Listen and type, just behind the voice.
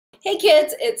Hey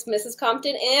kids, it's Mrs.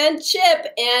 Compton and Chip,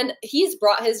 and he's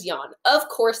brought his yawn. Of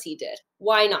course he did.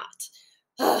 Why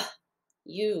not?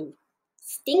 You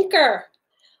stinker.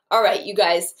 All right, you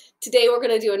guys, today we're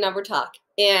going to do a number talk,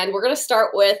 and we're going to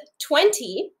start with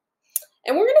 20,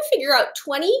 and we're going to figure out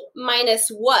 20 minus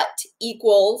what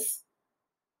equals,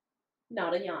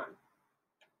 not a yawn,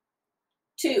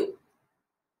 2.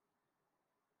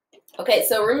 Okay,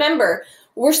 so remember,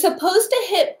 we're supposed to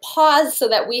hit pause so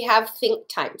that we have think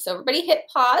time. So everybody hit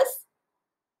pause.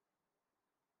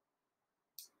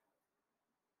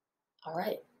 All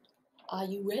right, are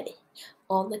you ready?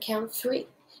 On the count of 3.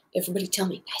 Everybody tell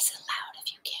me nice and loud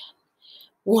if you can.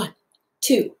 1,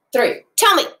 2, 3,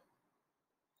 tell me.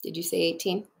 Did you say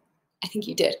 18? I think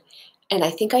you did. And I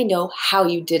think I know how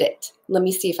you did it. Let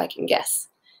me see if I can guess.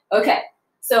 Okay,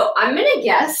 so I'm gonna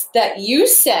guess that you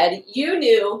said you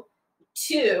knew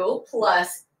 2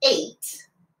 plus 8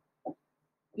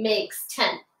 makes 10.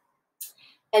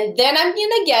 And then I'm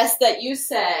gonna guess that you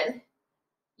said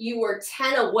you were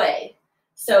 10 away.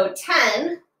 So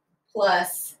 10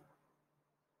 plus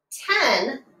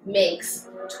 10 makes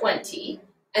 20.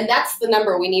 And that's the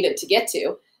number we needed to get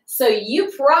to. So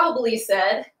you probably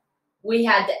said we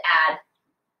had to add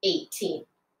 18.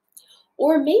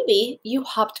 Or maybe you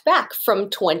hopped back from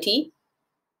 20.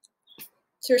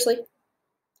 Seriously?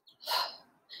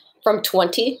 From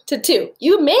 20 to 2.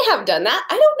 You may have done that.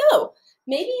 I don't know.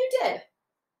 Maybe you did.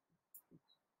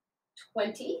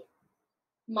 20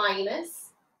 minus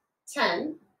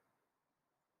 10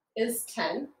 is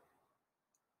 10.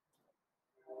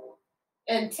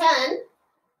 And 10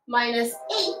 minus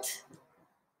 8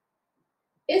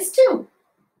 is 2.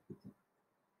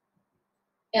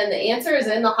 And the answer is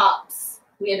in the hops.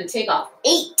 We had to take off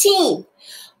 18.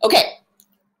 Okay,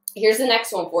 here's the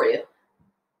next one for you.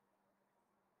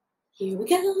 Here we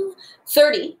go.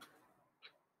 30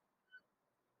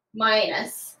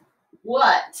 minus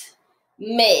what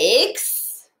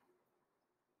makes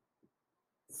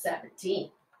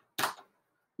 17?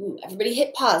 Ooh, everybody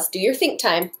hit pause. Do your think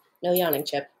time. No yawning,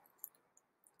 Chip.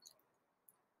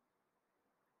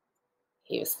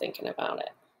 He was thinking about it.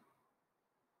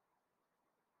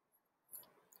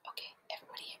 Okay,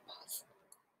 everybody hit pause.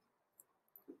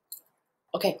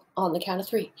 Okay, on the count of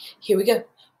 3. Here we go.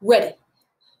 Ready.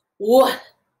 1,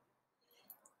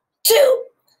 2,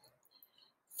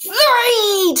 3.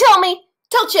 Tell me.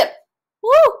 Tell Chip.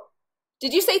 Woo!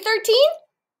 Did you say 13?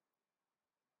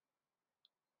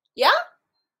 Yeah?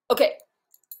 Okay.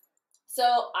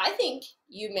 So I think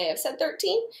you may have said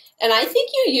 13, and I think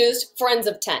you used friends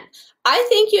of 10. I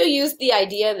think you used the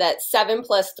idea that 7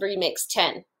 plus 3 makes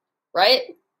 10, right?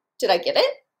 Did I get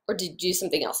it? Or did you do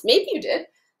something else? Maybe you did.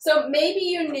 So maybe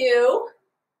you knew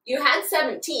you had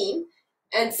 17,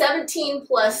 and 17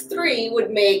 plus 3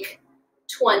 would make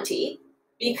 20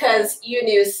 because you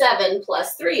knew 7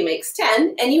 plus 3 makes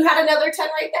 10, and you had another 10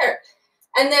 right there.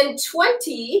 And then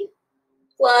 20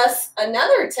 plus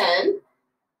another 10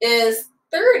 is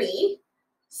 30,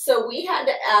 so we had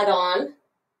to add on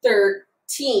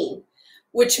 13,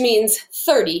 which means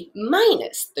 30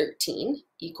 minus 13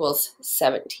 equals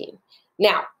 17.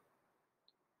 Now,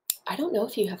 I don't know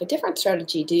if you have a different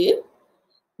strategy, do you?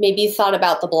 Maybe you thought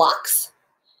about the blocks.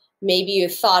 Maybe you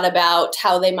thought about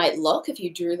how they might look if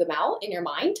you drew them out in your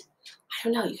mind. I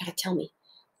don't know, you gotta tell me.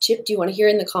 Chip, do you wanna hear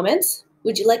in the comments?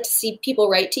 Would you like to see people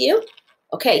write to you?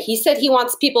 Okay, he said he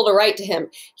wants people to write to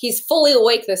him. He's fully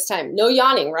awake this time. No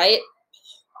yawning, right?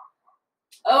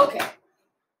 Okay.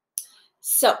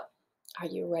 So, are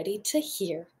you ready to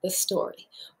hear the story?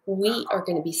 We are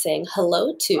going to be saying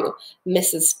hello to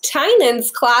Mrs.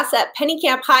 Tynan's class at Penny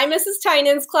Camp. Hi, Mrs.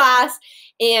 Tynan's class.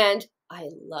 And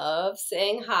I love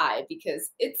saying hi because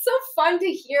it's so fun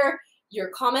to hear your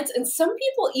comments. And some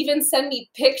people even send me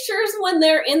pictures when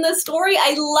they're in the story.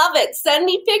 I love it. Send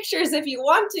me pictures if you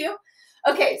want to.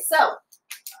 Okay, so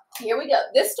here we go.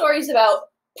 This story is about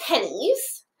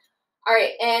pennies. All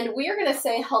right, and we are going to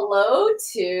say hello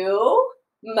to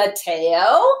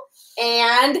Mateo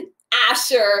and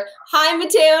Asher. Hi,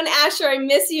 Mateo and Asher. I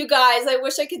miss you guys. I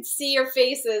wish I could see your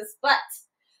faces, but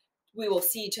we will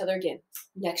see each other again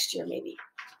next year, maybe.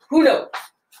 Who knows?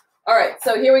 All right,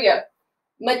 so here we go.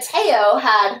 Mateo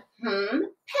had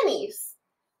pennies.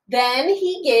 Then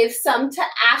he gave some to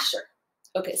Asher.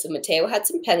 Okay, so Mateo had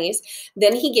some pennies.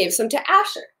 Then he gave some to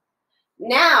Asher.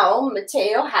 Now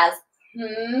Mateo has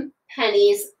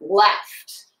pennies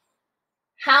left.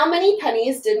 How many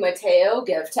pennies did Mateo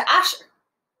give to Asher?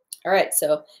 All right,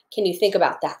 so can you think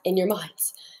about that in your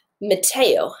minds?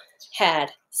 Mateo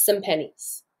had some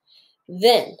pennies.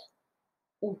 Then,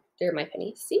 there are my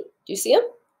pennies. See? Do you see them?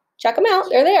 Check them out.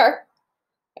 There they are.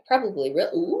 I probably will.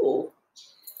 Ooh.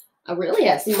 I really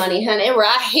have some money, honey,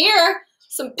 right here.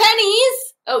 Some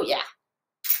pennies. Oh, yeah.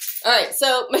 All right,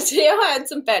 so Mateo had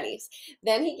some pennies.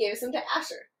 Then he gave some to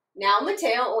Asher. Now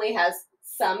Mateo only has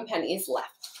some pennies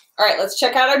left. All right, let's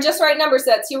check out our just right number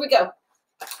sets. Here we go.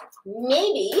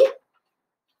 Maybe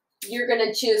you're going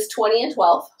to choose 20 and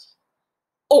 12.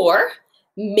 Or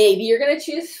maybe you're going to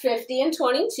choose 50 and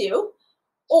 22.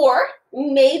 Or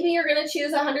maybe you're going to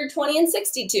choose 120 and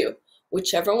 62.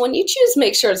 Whichever one you choose,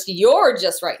 make sure it's your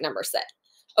just right number set.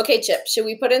 Okay, Chip, should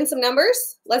we put in some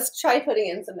numbers? Let's try putting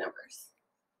in some numbers.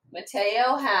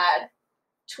 Mateo had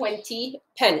 20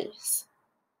 pennies.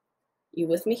 You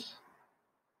with me?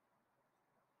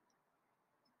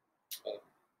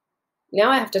 Now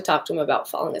I have to talk to him about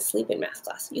falling asleep in math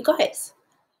class. You guys.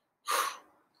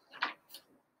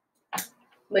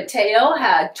 Mateo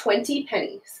had 20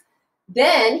 pennies.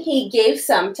 Then he gave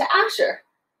some to Asher.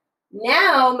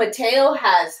 Now Mateo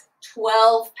has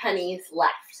 12 pennies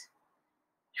left.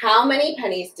 How many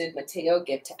pennies did Mateo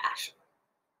give to Asher?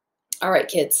 All right,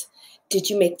 kids. Did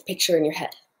you make the picture in your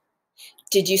head?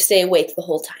 Did you stay awake the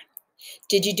whole time?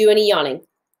 Did you do any yawning?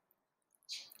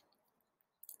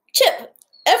 Chip,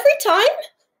 every time?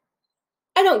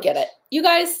 I don't get it. You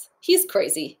guys, he's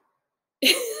crazy.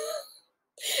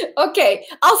 Okay,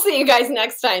 I'll see you guys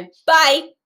next time. Bye.